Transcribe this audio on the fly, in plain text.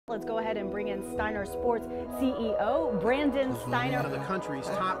Let's go ahead and bring in Steiner Sports CEO, Brandon Steiner. One of the country's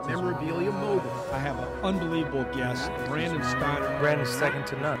top memorabilia moguls. I have an unbelievable guest, Brandon Steiner. Brandon's second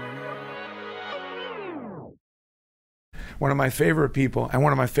to none. One of my favorite people and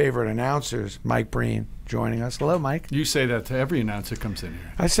one of my favorite announcers, Mike Breen, joining us. Hello, Mike. You say that to every announcer that comes in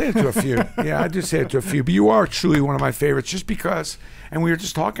here. I say it to a few. Yeah, I do say it to a few. But you are truly one of my favorites just because, and we were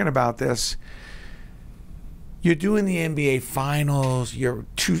just talking about this, you're doing the NBA Finals. You're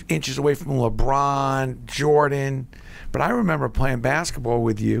 2 inches away from LeBron, Jordan. But I remember playing basketball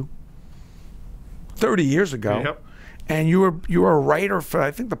with you 30 years ago. Yep. And you were a writer for,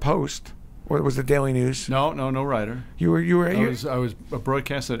 I think, the Post. Or was the Daily News? No writer. I was a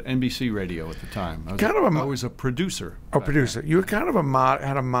broadcaster at NBC Radio at the time. I was a producer. A producer. You were kind of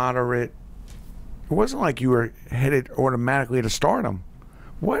had a moderate. It wasn't like you were headed automatically to stardom.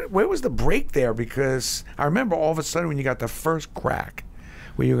 Where was the break there? Because I remember all of a sudden when you got the first crack,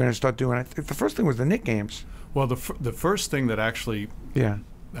 where you were going to start doing. I think the first thing was the Knicks games. Well, the first thing that actually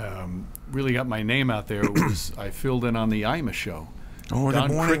really got my name out there was I filled in on the Imus show. Oh, the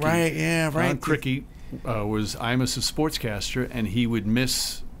morning, right? Yeah, right. Don Criqui was Imus' sportscaster, and he would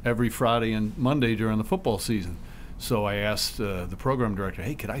miss every Friday and Monday during the football season. So I asked the program director,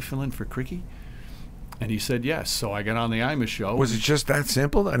 "Hey, could I fill in for Criqui?" And he said yes. So I got on the Imus show. Was it just that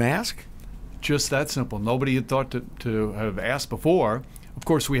simple, an ask? Just that simple. Nobody had thought to have asked before. Of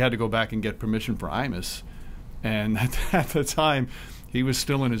course, we had to go back and get permission for Imus. And at the time, he was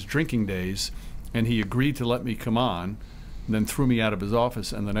still in his drinking days, and he agreed to let me come on, and then threw me out of his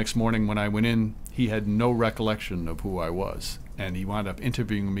office. And the next morning when I went in, he had no recollection of who I was. And he wound up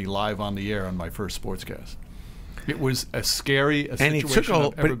interviewing me live on the air on my first sportscast. It was as scary a situation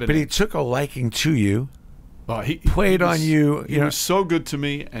I've ever been in. But he took a liking to you. He played on you. He was so good to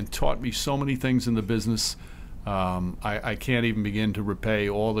me and taught me so many things in the business. I can't even begin to repay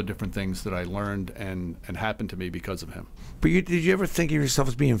all the different things that I learned and happened to me because of him. But did you ever think of yourself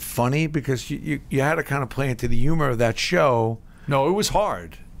as being funny? Because you had to kind of play into the humor of that show. No, it was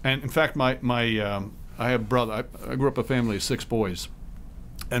hard. And in fact, I have a brother. I grew up a family of 6 boys,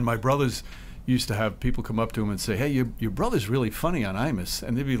 and my brothers used to have people come up to him and say, "Hey, your brother's really funny on Imus,"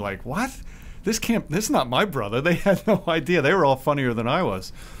 and they'd be like, "What? This is not my brother." They had no idea. They were all funnier than I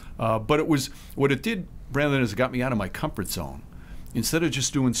was. But it was what it did, Brandon, is it got me out of my comfort zone. Instead of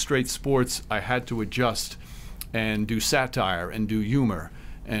just doing straight sports, I had to adjust and do satire and do humor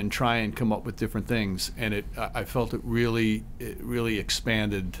and try and come up with different things. And I felt it really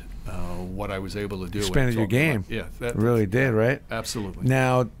expanded what I was able to do. Expanded your game. Yeah, it really did, right? Absolutely.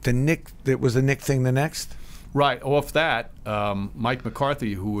 Now was the Knicks thing the next? Right. Off that, Mike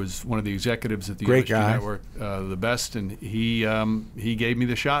McCarthy, who was one of the executives at the MSG Network, the best, and he gave me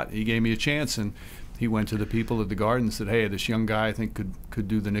the shot. He gave me a chance, and he went to the people at the Garden and said, "Hey, this young guy I think could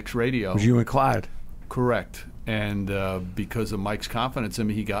do the Knicks radio." It was you and Clyde? Correct. And because of Mike's confidence in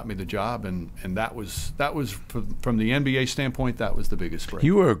me, he got me the job, and that was from the NBA standpoint, that was the biggest break.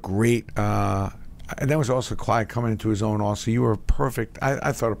 You were a great. And that was also Clyde coming into his own. Also, you were perfect.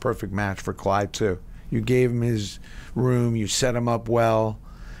 I thought a perfect match for Clyde too. You gave him his room. You set him up well.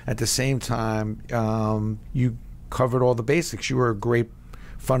 At the same time, you covered all the basics. You were a great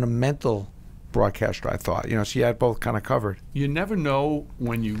fundamental broadcaster, I thought. So you had both kind of covered. You never know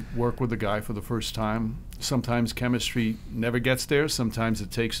when you work with a guy for the first time. Sometimes chemistry never gets there. Sometimes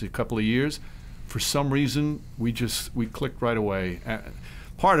it takes a couple of years. For some reason, we clicked right away.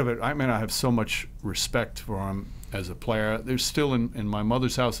 Part of it, I have so much respect for him as a player. There's still in my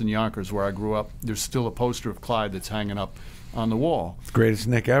mother's house in Yonkers, where I grew up, there's still a poster of Clyde that's hanging up on the wall. Greatest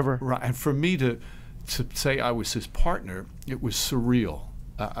Knick ever. Right, and for me to say I was his partner, it was surreal.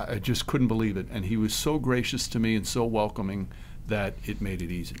 I just couldn't believe it, and he was so gracious to me and so welcoming that it made it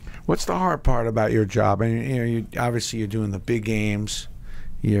easy. What's the hard part about your job? I mean, obviously you're doing the big games,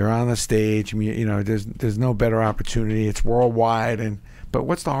 you're on the stage. There's no better opportunity. It's worldwide, but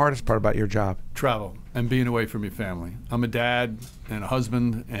what's the hardest part about your job? Travel and being away from your family. I'm a dad and a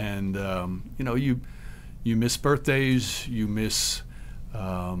husband, and you miss birthdays, you miss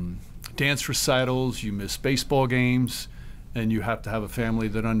dance recitals, you miss baseball games, and you have to have a family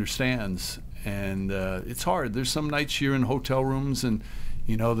that understands. And it's hard. There's some nights you're in hotel rooms, and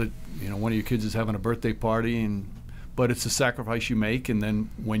one of your kids is having a birthday party, but it's a sacrifice you make. And then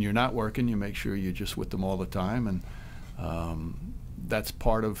when you're not working, you make sure you're just with them all the time, and that's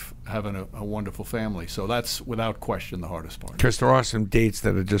part of having a wonderful family. So that's without question the hardest part. Because there are some dates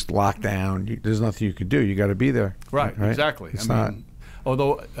that are just locked down. There's nothing you could do. You got to be there. Right. Exactly.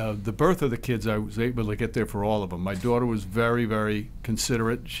 Although the birth of the kids, I was able to get there for all of them. My daughter was very, very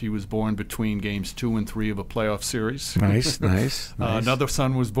considerate. She was born between games 2 and 3 of a playoff series. Nice, nice. Another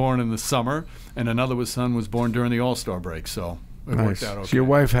son was born in the summer, and another son was born during the All-Star break. So it worked out okay. So your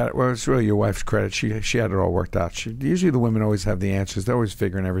wife had, well, it's really your wife's credit. She had it all worked out. Usually the women always have the answers. They're always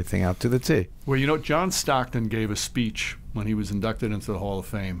figuring everything out to the T. Well, you know, John Stockton gave a speech when he was inducted into the Hall of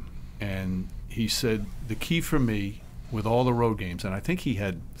Fame, and he said the key for me with all the road games, and I think he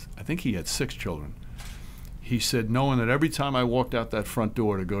had 6 children. He said, knowing that every time I walked out that front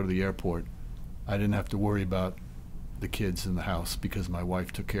door to go to the airport, I didn't have to worry about the kids in the house because my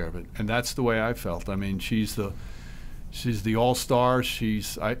wife took care of it. And that's the way I felt. I mean, she's the all-star.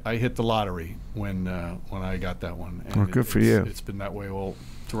 I hit the lottery when I got that one. And well, good for you. It's been that way all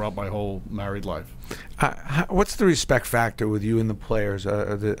throughout my whole married life. What's the respect factor with you and the players?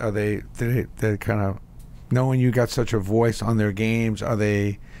 Are they kind of, knowing you got such a voice on their games,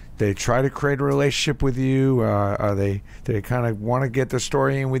 they try to create a relationship with you? Do they kind of want to get the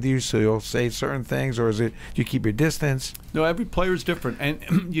story in with you so you'll say certain things, or is it you keep your distance? No, every player is different,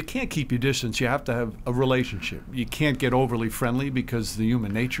 and you can't keep your distance. You have to have a relationship. You can't get overly friendly because the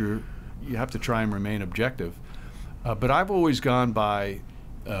human nature, you have to try and remain objective. But I've always gone by,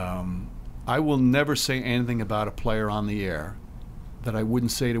 I will never say anything about a player on the air that I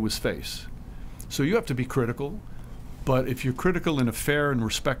wouldn't say to his face. So you have to be critical, but if you're critical in a fair and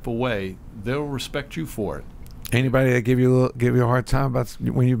respectful way, they'll respect you for it. Anybody that give you a hard time about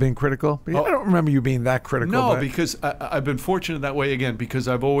when you've been critical? I don't remember you being that critical. No, because I've been fortunate that way, again, because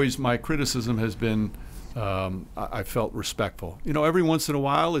my criticism has been, I felt respectful. You know, every once in a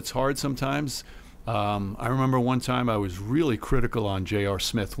while, it's hard sometimes. I remember one time I was really critical on J.R.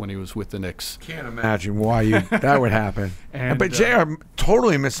 Smith when he was with the Knicks. Can't imagine why that would happen. But J.R.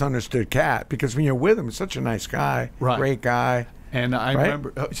 totally misunderstood Cat, because when you're with him, he's such a nice guy, right. Great guy. And I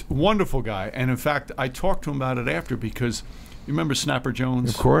remember, wonderful guy. And in fact, I talked to him about it after, because you remember Snapper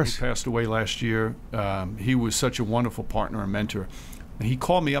Jones? Of course. He passed away last year. He was such a wonderful partner and mentor. And he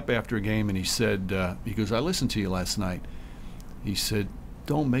called me up after a game and he said, he goes, I listened to you last night. He said,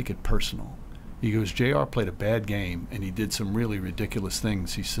 don't make it personal. He goes, JR played a bad game, and he did some really ridiculous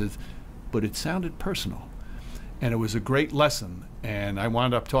things. He says, but it sounded personal. And it was a great lesson. And I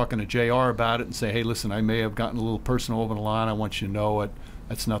wound up talking to JR about it and say, hey, listen, I may have gotten a little personal over the line. I want you to know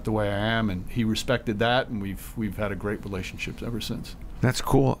that's not the way I am. And he respected that, and we've had a great relationship ever since. That's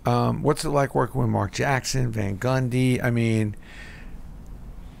cool. What's it like working with Mark Jackson, Van Gundy? I mean,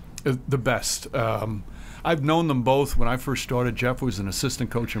 the best. I've known them both. When I first started, Jeff was an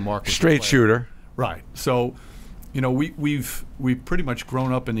assistant coach and Mark was straight shooter. Right. So, you know, we've pretty much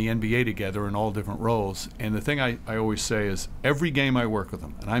grown up in the NBA together in all different roles. And the thing I always say is every game I work with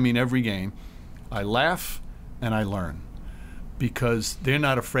them, and I mean every game, I laugh and I learn, because they're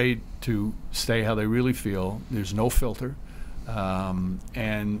not afraid to say how they really feel. There's no filter.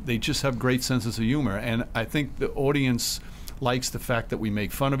 And they just have great senses of humor. And I think the audience likes the fact that we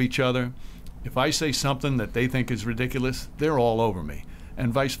make fun of each other. If I say something that they think is ridiculous, they're all over me,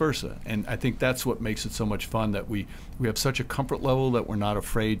 and vice versa. And I think that's what makes it so much fun, that we have such a comfort level that we're not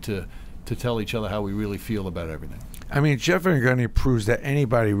afraid to tell each other how we really feel about everything. I mean, Jeff Van Gundy proves that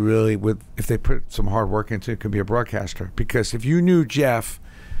anybody really, if they put some hard work into it, can be a broadcaster. Because if you knew Jeff,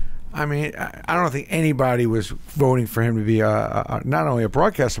 I mean, I don't think anybody was voting for him to be not only a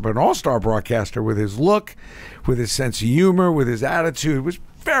broadcaster, but an all-star broadcaster, with his look, with his sense of humor, with his attitude. It was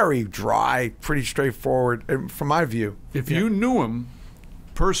very dry, pretty straightforward, from my view. If you knew him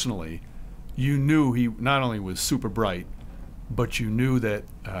personally, you knew he not only was super bright, but you knew that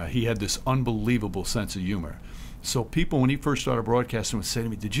he had this unbelievable sense of humor. So people, when he first started broadcasting, would say to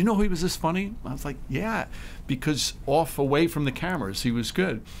me, did you know he was this funny? I was like, yeah, because away from the cameras, he was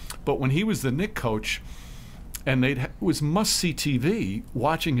good. But when he was the Knicks coach, and it was must-see TV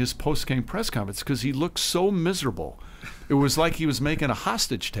watching his post-game press conference, because he looked so miserable. It was like he was making a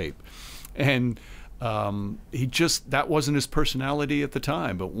hostage tape. And that wasn't his personality at the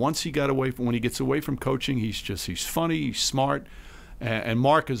time. But once he got when he gets away from coaching, he's funny, he's smart. And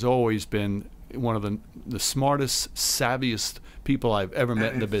Mark has always been one of the smartest, savviest people I've ever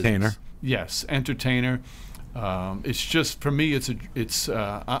met in the business. Entertainer. Yes, entertainer. It's just, for me,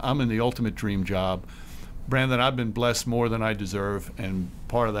 I'm in the ultimate dream job. Brandon, I've been blessed more than I deserve, and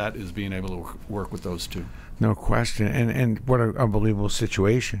part of that is being able to work with those two. No question. And what an unbelievable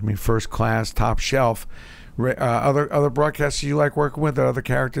situation. I mean, first class, top shelf. Other broadcasters you like working with, other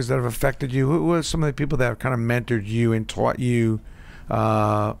characters that have affected you? Who are some of the people that have kind of mentored you and taught you,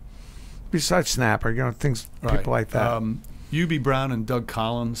 besides Snapper, people like that? Hubie Brown and Doug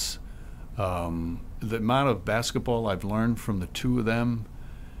Collins, the amount of basketball I've learned from the two of them.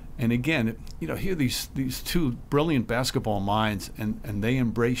 And again, you know, here these two brilliant basketball minds, and they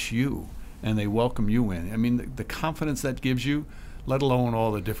embrace you and they welcome you in. I mean, the confidence that gives you, let alone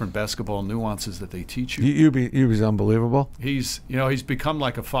all the different basketball nuances that they teach you. Yubi's unbelievable. He's become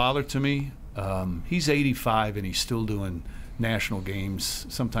like a father to me. He's 85 and he's still doing national games,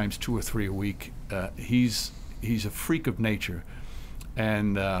 sometimes 2 or 3 a week. He's a freak of nature,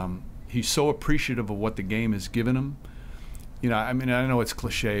 and he's so appreciative of what the game has given him. You know, I mean, I know it's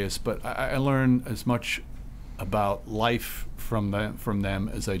cliché, but I learn as much about life from them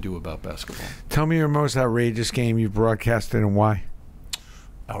as I do about basketball. Tell me your most outrageous game you've broadcasted and why.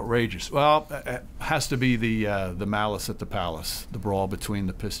 Outrageous. Well, it has to be the Malice at the Palace, the brawl between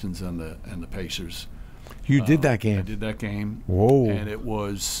the Pistons and the Pacers. You did that game. I did that game. Whoa! And it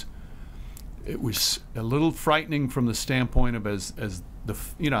was a little frightening from the standpoint of as the,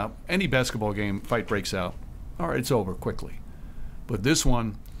 you know, any basketball game, fight breaks out, all right, it's over quickly. But this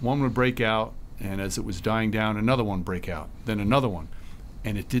one would break out, and as it was dying down, another one break out, then another one,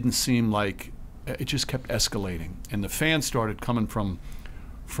 and it didn't seem like, it just kept escalating, and the fans started coming from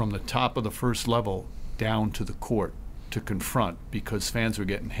the top of the first level down to the court to confront, because fans were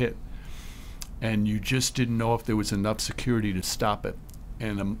getting hit, and you just didn't know if there was enough security to stop it,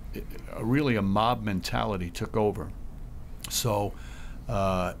 and really a mob mentality took over. So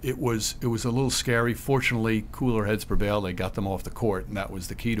it was a little scary. Fortunately, cooler heads prevailed. They got them off the court, and that was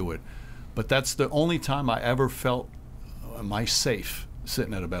the key to it. But that's the only time I ever felt my safe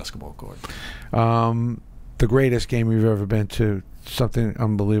sitting at a basketball court. The greatest game you've ever been to, something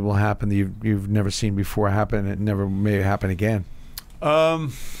unbelievable happened that you've never seen before happen, and it never may happen again. Well,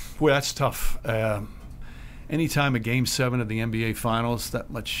 that's tough. Anytime a Game 7 of the NBA Finals, that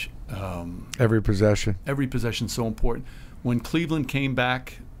much. Every possession. Every possession's so important. When Cleveland came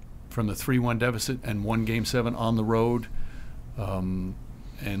back from the 3-1 deficit and won Game 7 on the road, and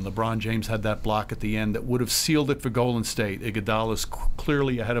LeBron James had that block at the end that would have sealed it for Golden State. Iguodala's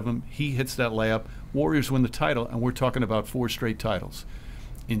clearly ahead of him. He hits that layup. Warriors win the title, and we're talking about 4 straight titles.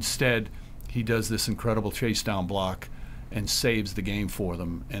 Instead, he does this incredible chase down block and saves the game for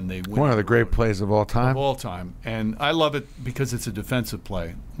them, and they win. One of the great plays of all time. Of all time. And I love it because it's a defensive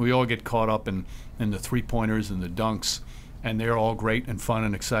play. We all get caught up in the three-pointers and the dunks, and they're all great and fun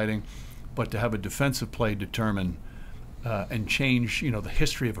and exciting. But to have a defensive play determine and change, you know, the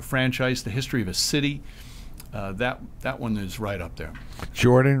history of a franchise, the history of a city, that one is right up there.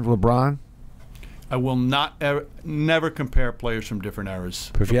 Jordan, LeBron? I will never compare players from different eras.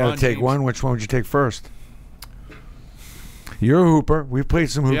 But if you had to take one, which one would you take first? You're a hooper. We've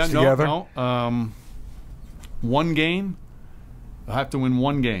played some hoops together. No. One game. I have to win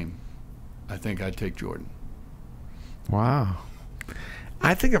one game. I think I'd take Jordan. Wow.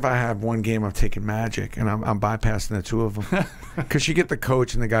 I think if I have one game, I'm taking Magic, and I'm bypassing the two of them. Because you get the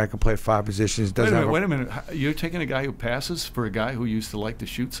coach and the guy who can play 5 positions. Wait a minute. You're taking a guy who passes for a guy who used to like to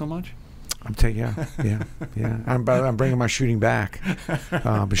shoot so much? I'm taking, yeah. I'm bringing my shooting back.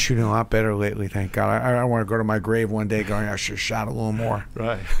 I've been shooting a lot better lately, thank God. I don't want to go to my grave one day going, I should have shot a little more.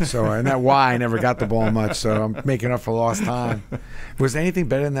 Right. So, and that's why I never got the ball much, so I'm making up for lost time. Was there anything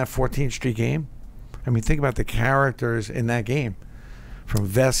better than that 14th Street game? I mean, think about the characters in that game. From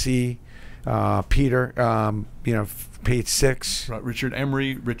Vesey, Peter, page 6. Right, Richard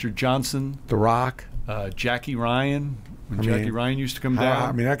Emery, Richard Johnson. The Rock. Jackie Ryan. When Jackie Ryan used to come down.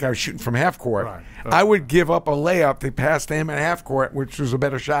 I mean, that guy was shooting from half court. Right. I would give up a layup to pass to him at half court, which was a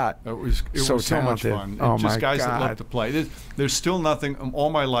better shot. It was so much fun. Oh, just my guys God. that love to play. There's still nothing. All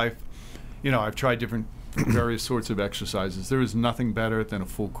my life, you know, I've tried different various sorts of exercises. There is nothing better than a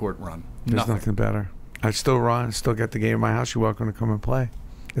full court run. There's nothing better. I still run, still get the game in my house. You're welcome to come and play.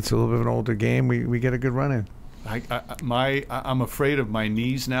 It's a little bit of an older game. We get a good run in. I'm afraid of my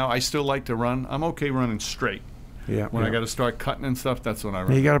knees now. I still like to run. I'm okay running straight. Yeah. When I got to start cutting and stuff, that's when I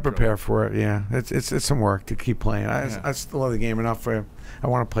run. You got to prepare for it. Yeah. It's some work to keep playing. I still love the game enough for. I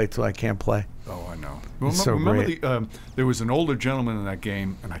want to play till I can't play. Oh, I know. Remember there was an older gentleman in that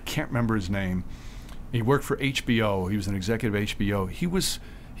game, and I can't remember his name. He worked for HBO. He was an executive at HBO. He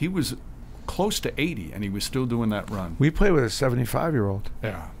was close to 80, and he was still doing that run. We play with a 75-year-old.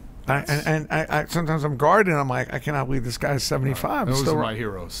 Yeah. I sometimes I'm guarding. I'm like, I cannot believe this guy's 75. Right. Those are my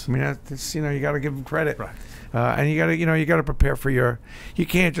heroes. I mean, that's, you got to give him credit. Right. And you got to prepare for you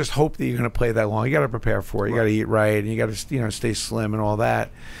can't just hope that you're going to play that long. You got to prepare for it. You got to eat right, and you got to stay slim and all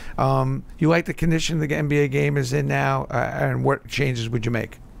that. You like the condition the NBA game is in now, and what changes would you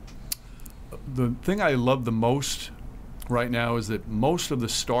make? The thing I love the most right now is that most of the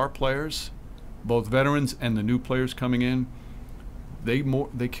star players, both veterans and the new players coming in,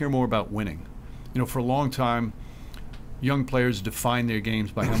 they care more about winning. for a long time, young players define their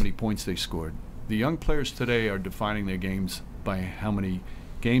games by how many points they scored. The young players today are defining their games by how many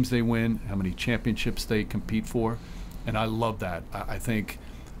games they win, how many championships they compete for, and I love that. I think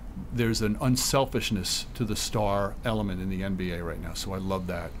there's an unselfishness to the star element in the NBA right now, so I love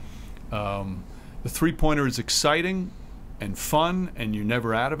that. The three-pointer is exciting and fun, and you're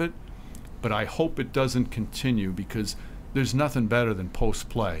never out of it, but I hope it doesn't continue, because there's nothing better than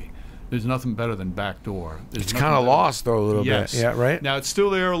post-play. There's nothing better than backdoor. It's kind of lost, though, a little bit. Yeah, right? Now, it's still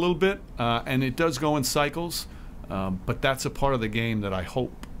there a little bit, and it does go in cycles, but that's a part of the game that I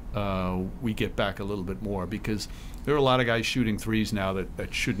hope we get back a little bit more, because there are a lot of guys shooting threes now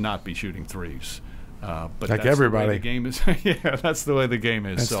that should not be shooting threes. But like that's everybody. The way the game is. Yeah, that's the way the game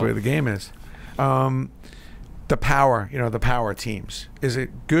is. That's the way the game is. The power, the power teams. Is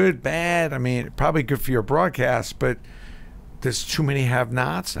it good, bad? I mean, probably good for your broadcast, but there's too many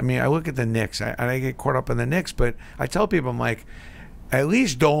have-nots. I mean, I look at the Knicks. I get caught up in the Knicks, but I tell people, I'm like, at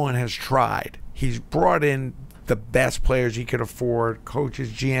least Dolan has tried. He's brought in the best players he could afford,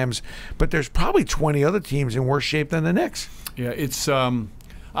 coaches, GMs, but there's probably 20 other teams in worse shape than the Knicks. Yeah, it's.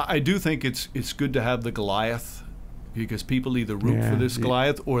 I do think it's good to have the Goliath, because people either root for this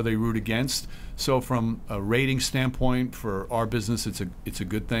Goliath or they root against. So from a rating standpoint, for our business, it's a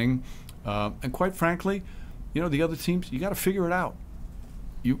good thing. And quite frankly, the other teams, you got to figure it out.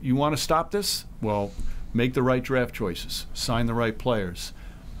 You want to stop this? Well, make the right draft choices, sign the right players,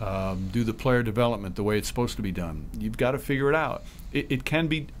 do the player development the way it's supposed to be done. You've got to figure it out. It can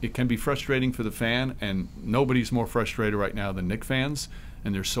be frustrating for the fan, and nobody's more frustrated right now than Knicks fans,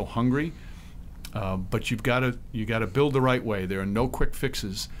 and they're so hungry. But you got to build the right way. There are no quick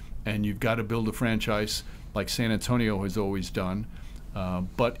fixes, and you've got to build a franchise like San Antonio has always done.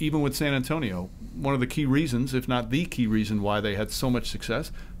 But even with San Antonio, one of the key reasons, if not the key reason why they had so much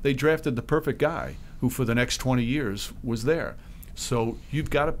success, they drafted the perfect guy who for the next 20 years was there. So you've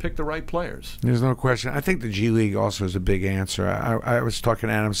got to pick the right players. There's no question. I think the G League also is a big answer. I was talking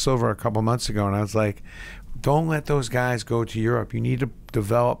to Adam Silver a couple months ago, and I was like, don't let those guys go to Europe. You need to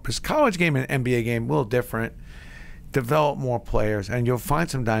develop. This college game and NBA game, a little different. Develop more players, and you'll find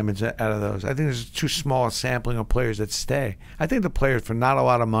some diamonds out of those. I think there's too small a sampling of players that stay. I think the players for not a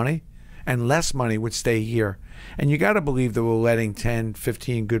lot of money and less money would stay here. And you got to believe that we're letting 10,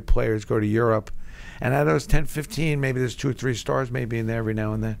 15 good players go to Europe. And out of those 10, 15, maybe there's 2 or 3 stars maybe in there every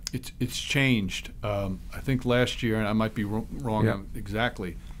now and then. It's changed. I think last year, and I might be wrong on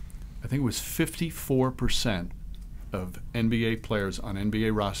exactly, I think it was 54% of NBA players on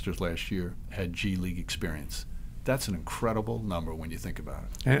NBA rosters last year had G League experience. That's an incredible number when you think about it.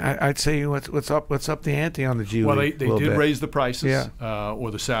 And I'd say what's up the ante on the G League. Well, they did raise the prices,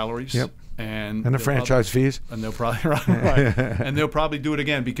 or the salaries. Yep. And the franchise fees, and they'll probably right, and they'll probably do it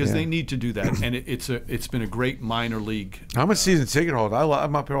again, because they need to do that. And it's been a great minor league. I'm a season ticket holder.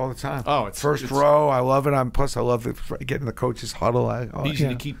 I'm up here all the time. Oh, it's first row. I love it. Plus, I love getting the coaches huddle. Easy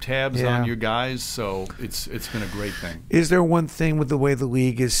to keep tabs on your guys, so it's been a great thing. Is there one thing with the way the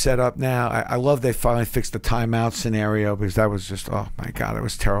league is set up now? I love they finally fixed the timeout scenario, because that was just, oh my God, it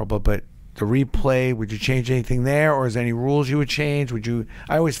was terrible. But the replay, would you change anything there, or is there any rules you would change?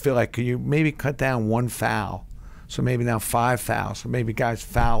 I always feel like, could you maybe cut down 1 foul, so maybe now 5 fouls, so maybe guys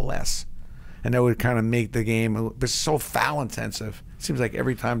foul less, and that would kind of make the game. It's so foul intensive. It seems like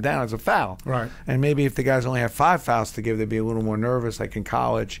every time down is a foul. Right. And maybe if the guys only have 5 fouls to give, they'd be a little more nervous, like in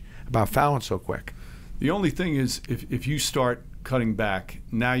college, about fouling so quick. The only thing is, if you start cutting back,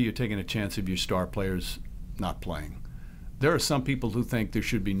 now you're taking a chance of your star players not playing. There are some people who think there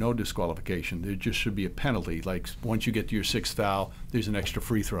should be no disqualification. There just should be a penalty. Like once you get to your 6th foul, there's an extra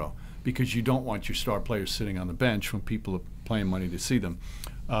free throw, because you don't want your star players sitting on the bench when people are paying money to see them.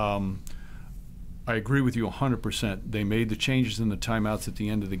 I agree with you 100%. They made the changes in the timeouts at the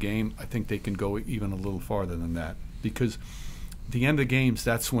end of the game. I think they can go even a little farther than that, because the end of games,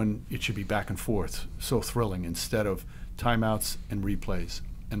 that's when it should be back and forth, so thrilling, instead of timeouts and replays.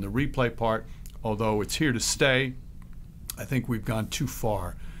 And the replay part, although it's here to stay, I think we've gone too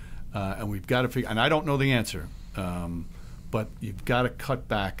far, and we've got to figure. And I don't know the answer, but you've got to cut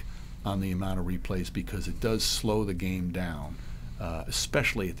back on the amount of replays, because it does slow the game down,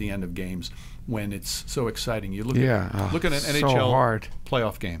 especially at the end of games when it's so exciting. You look at an NHL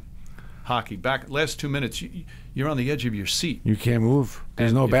playoff game, hockey. Back last 2 minutes, you're on the edge of your seat. You can't move.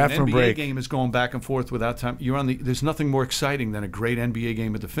 There's no bathroom break. An NBA game is going back and forth without time. There's nothing more exciting than a great NBA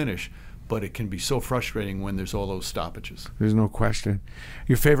game at the finish. But it can be so frustrating when there's all those stoppages. There's no question.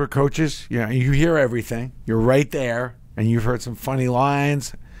 Your favorite coaches? Yeah, you hear everything. You're right there, and you've heard some funny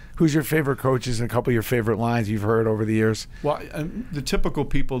lines. Who's your favorite coaches and a couple of your favorite lines you've heard over the years? Well, the typical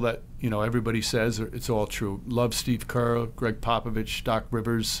people that everybody says it's all true. Love Steve Kerr, Greg Popovich, Doc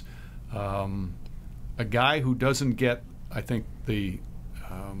Rivers. A guy who doesn't get, I think, the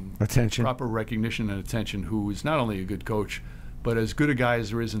attention, proper recognition and attention, who is not only a good coach, but as good a guy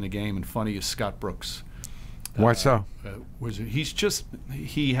as there is in the game and funny as Scott Brooks. Why so? He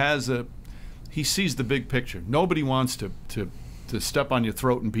sees the big picture. Nobody wants to step on your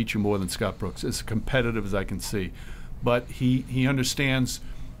throat and beat you more than Scott Brooks. As competitive as I can see, but he understands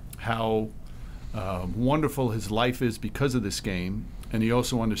how wonderful his life is because of this game, and he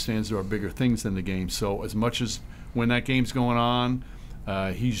also understands there are bigger things than the game. So as much as when that game's going on,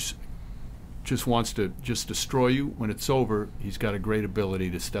 he's just wants to just destroy you. When it's over, he's got a great ability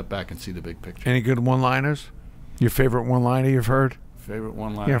to step back and see the big picture. Any good one-liners? Your favorite one-liner you've heard? Favorite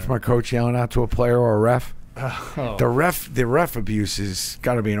one-liner? Yeah, from a coach yelling out to a player or a ref. Oh. The ref abuse has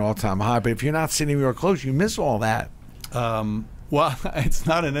got to be an all-time high. But if you're not sitting real close, you miss all that. Well, it's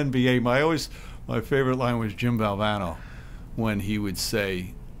not an NBA. My favorite line was Jim Valvano, when he would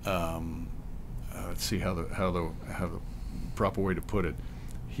say, let's see how the proper way to put it.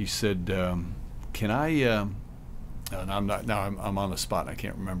 He said, "Can I?" And I'm on the spot. I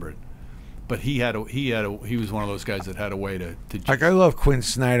can't remember it. But he was one of those guys that had a way to like, I love Quinn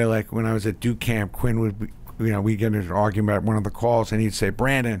Snyder. Like, when I was at Duke camp, Quinn would, we get into an argument at one of the calls, and he'd say,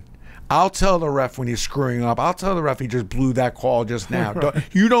 "Brandon, I'll tell the ref when he's screwing up. I'll tell the ref he just blew that call just now.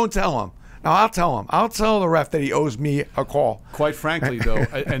 You don't tell him. No, I'll tell him. I'll tell the ref that he owes me a call." Quite frankly, though,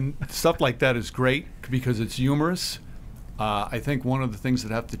 and stuff like that is great because it's humorous. I think one of the things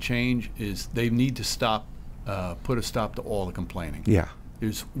that have to change is they need to put a stop to all the complaining. Yeah.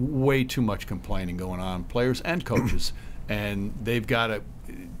 There's way too much complaining going on, players and coaches, and they've got to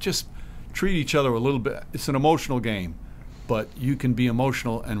just treat each other a little bit. It's an emotional game, but you can be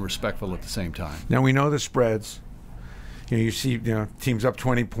emotional and respectful at the same time. Now, we know the spreads. You see, teams up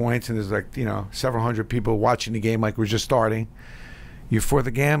 20 points, and there's like, several hundred people watching the game like we're just starting. You're for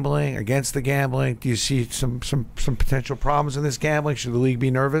the gambling, against the gambling? Do you see some potential problems in this gambling? Should the league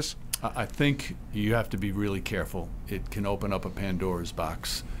be nervous? I think you have to be really careful. It can open up a Pandora's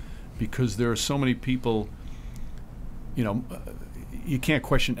box because there are so many people, you can't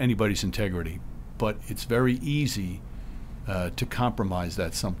question anybody's integrity, but it's very easy to compromise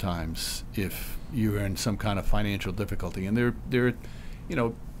that sometimes if you're in some kind of financial difficulty. And there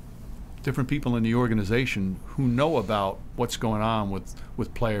are, different people in the organization who know about what's going on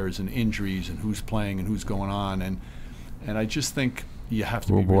with players and injuries and who's playing and who's going on. And I just think you have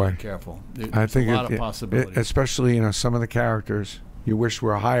to be really careful. I think a lot of possibilities. Especially, some of the characters you wish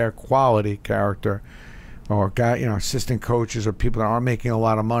were a higher quality character, or assistant coaches or people that aren't making a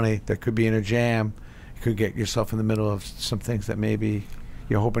lot of money that could be in a jam. You could get yourself in the middle of some things that maybe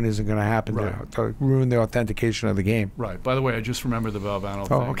you're hoping isn't going to happen, right, to ruin the authentication of the game. Right. By the way, I just remember the Valvano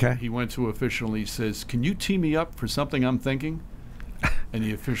thing. Okay. He went to an official and he says, "Can you tee me up for something I'm thinking?" And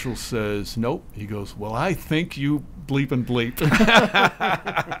the official says, "Nope." He goes, "Well, I think you bleep and bleep."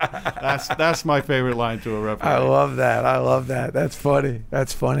 That's my favorite line to a referee. I love that. That's funny.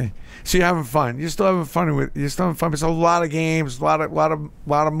 So you're having fun. You're still having fun It's a lot of games, a lot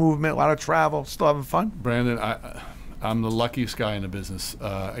of movement, a lot of travel. Still having fun. Brandon, I'm the luckiest guy in the business.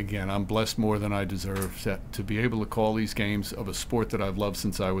 Again, I'm blessed more than I deserve to be able to call these games of a sport that I've loved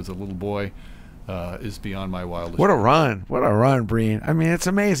since I was a little boy. Is beyond my wildest. What a run, Breen. I mean, it's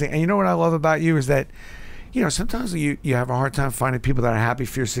amazing. And you know what I love about you is that, sometimes you have a hard time finding people that are happy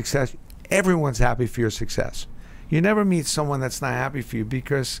for your success. Everyone's happy for your success. You never meet someone that's not happy for you,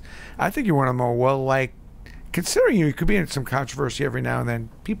 because I think you're one of the more well-liked, considering you could be in some controversy every now and then.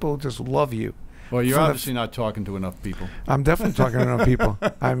 People just love you. Well, you're obviously not talking to enough people. I'm definitely talking to enough people.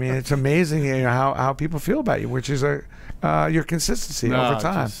 I mean, it's amazing how people feel about you, which is your consistency over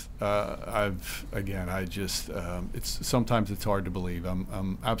time. Sometimes it's hard to believe.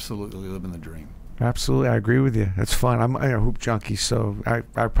 I'm absolutely living the dream. Absolutely, I agree with you. It's fun. I'm a hoop junkie, so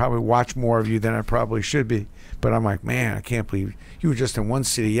I probably watch more of you than I probably should be. But I'm like, man, I can't believe you were just in one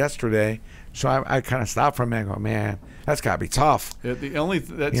city yesterday. So I kind of stopped for a minute and go, man, that's got to be tough. Yeah,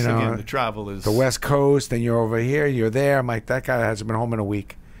 again, the travel is the West Coast, then you're over here, you're there. I'm like, that guy hasn't been home in a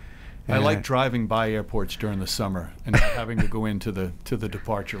week. And I like driving by airports during the summer and not having to go into the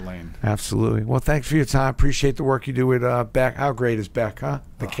departure lane. Absolutely. Well, thanks for your time. Appreciate the work you do with Beck. How great is Beck, huh?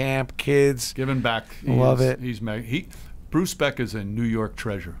 The camp, kids. Giving back. Love it. Bruce Beck is a New York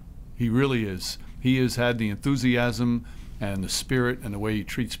treasure. He really is. He has had the enthusiasm and the spirit and the way he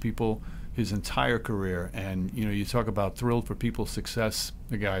treats people his entire career. And you talk about thrilled for people's success.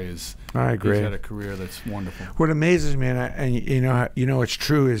 The guy is. I agree. He's had a career that's wonderful. What amazes me, and it's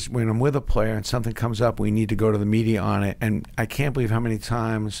true, is when I'm with a player and something comes up, we need to go to the media on it. And I can't believe how many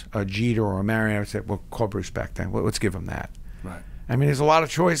times a Jeter or a Marion would say, "Well, call Bruce back then. Let's give him that." Right. I mean, there's a lot of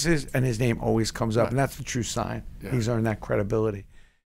choices, and his name always comes up, Right. and that's the true sign. Yeah. He's earned that credibility.